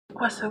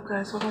What's up,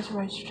 guys? Welcome to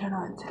my YouTube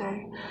channel, and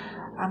today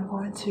I'm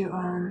going to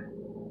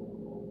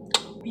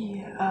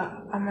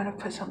I'm gonna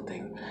put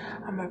something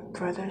on my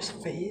brother's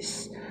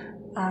face.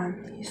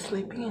 He's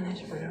sleeping in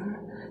his room,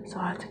 so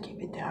I have to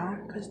keep it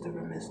down because the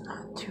room is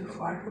not too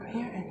far from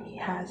here and he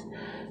has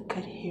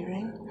good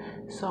hearing.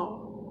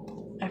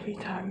 So every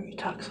time you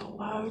talk so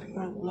loud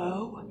or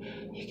low,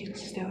 he can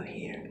still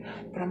hear.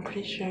 But I'm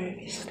pretty sure if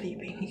he's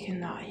sleeping, he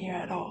cannot hear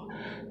at all.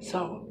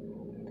 So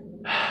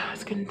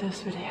let's get into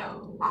this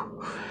video.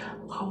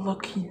 I'm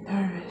low-key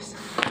nervous.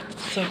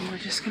 So we're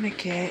just gonna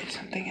get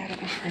something out of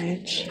the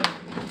fridge.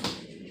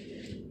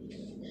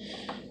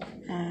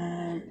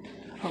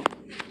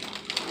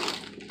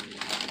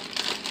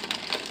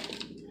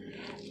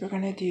 We're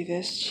gonna do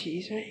this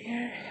cheese right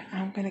here.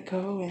 I'm gonna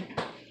go and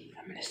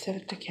I'm gonna set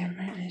up the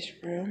camera in his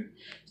room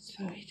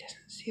so he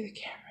doesn't see the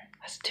camera.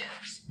 Let's do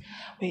this.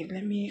 Wait,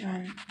 let me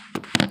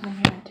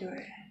do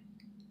it.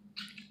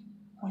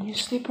 When you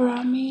sleep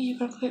around me, you're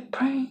gonna get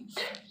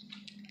pranked.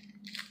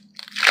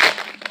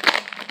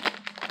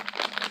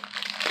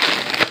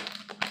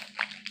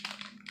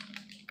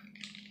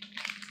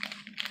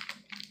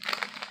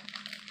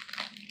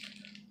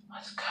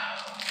 Let's go.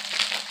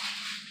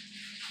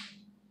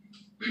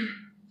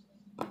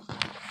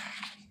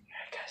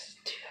 Alright guys, let's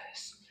do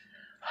this.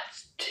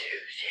 Let's do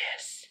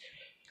this.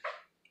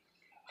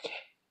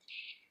 Okay.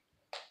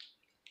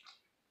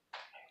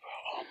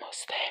 We're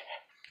almost there.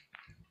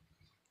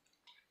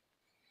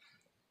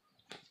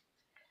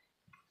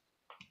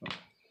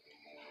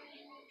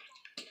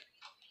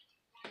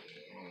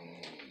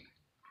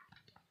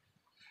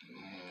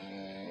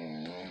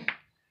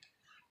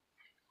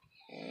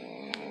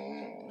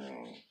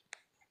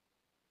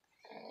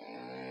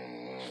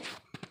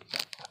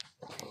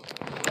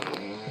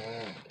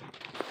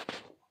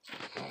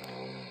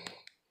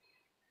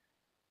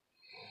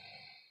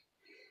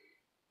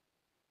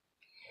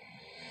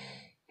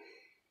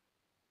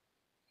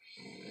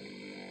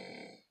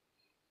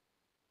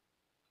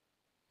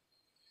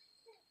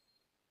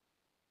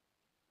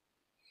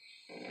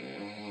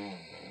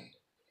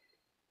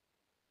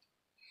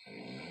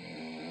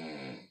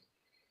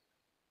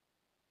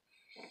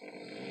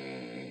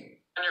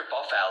 Your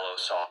buffalo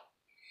song.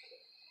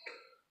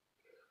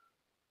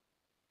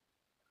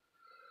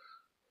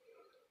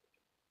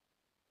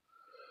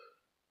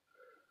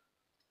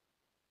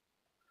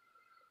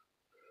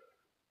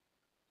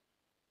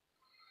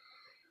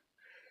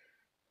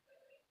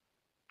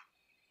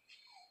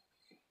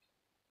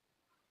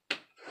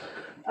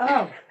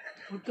 Oh,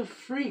 what the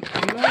freak,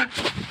 man?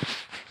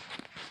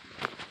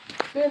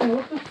 Ben,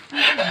 what the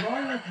freak is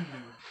wrong with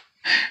you?